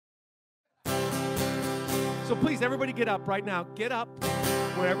So please, everybody get up right now. Get up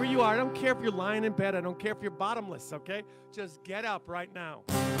wherever you are. I don't care if you're lying in bed. I don't care if you're bottomless, okay? Just get up right now.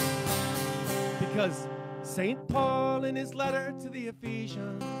 Because St. Paul in his letter to the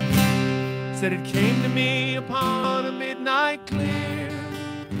Ephesians said, it came to me upon a midnight clear.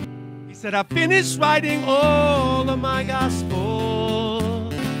 He said, I finished writing all of my gospel.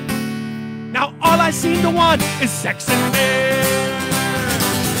 Now all I seem to want is sex and beer.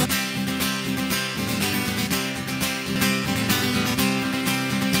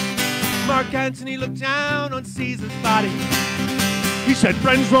 Mark Antony looked down on Caesar's body. He said,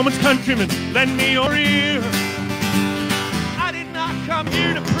 friends, Romans, countrymen, lend me your ear. I did not come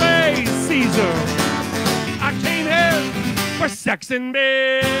here to praise Caesar. I came here for sex and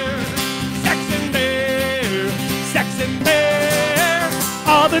beer. Sex and beer. Sex and beer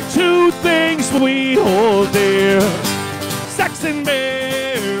are the two things we hold dear. Sex and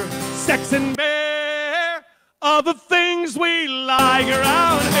beer. Sex and beer are the things we like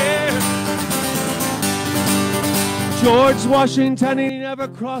around here. George Washington, he never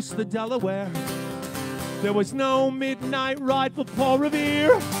crossed the Delaware. There was no midnight ride for Paul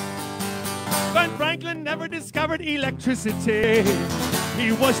Revere. Ben Franklin never discovered electricity.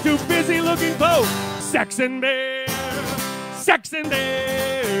 He was too busy looking for sex and beer. Sex and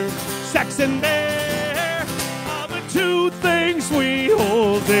beer. Sex and beer are the two things we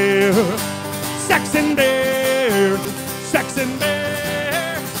hold dear. Sex and beer. Sex and beer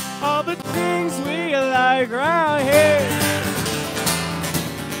are the things we like around here.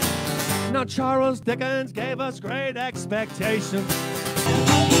 Now Charles Dickens gave us great expectations.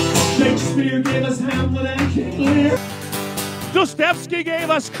 Shakespeare gave us Hamlet and King Lear. Dostoevsky gave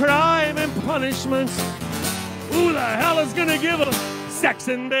us Crime and Punishment. Who the hell is gonna give us sex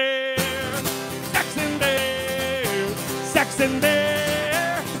and beer? Sex and beer. Sex and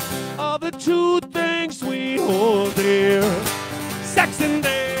beer are the two things we hold dear. Sex and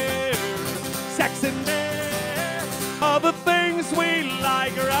beer. Sex and beer are the things we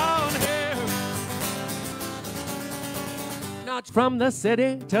like around here. Not from the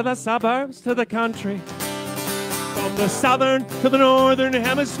city to the suburbs to the country, from the southern to the northern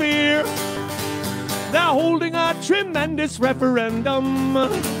hemisphere, they're holding a tremendous referendum,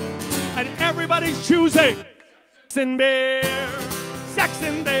 and everybody's choosing sex and beer. Sex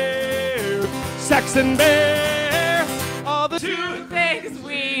and beer. Sex and beer are the two things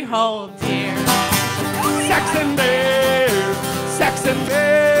we hold dear. Sex and beer. Sex and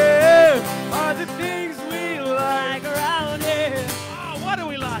beer are the things we like around here. Oh, what do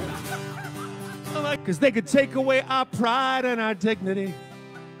we like? Because they could take away our pride and our dignity.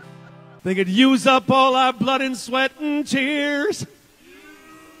 They could use up all our blood and sweat and tears.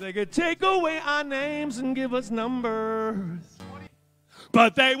 They could take away our names and give us numbers.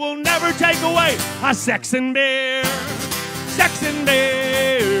 But they will never take away our sex and beer. Sex and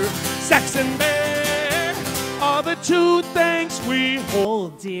beer. Sex and beer are the two things we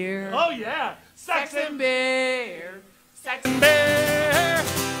hold dear. Oh yeah. Sex and beer. Sex and beer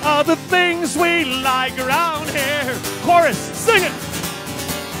are the things we like around here. Chorus, sing it.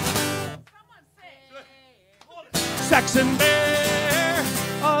 Sex and beer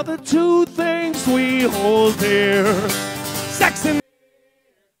are the two things we hold dear. Sex and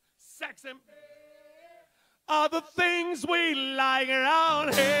are the things we like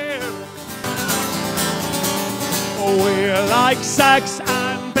around here. Oh, we like sex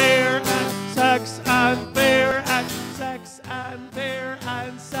and beer and sex and beer and sex and beer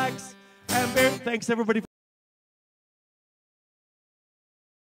and sex and beer. Thanks, everybody.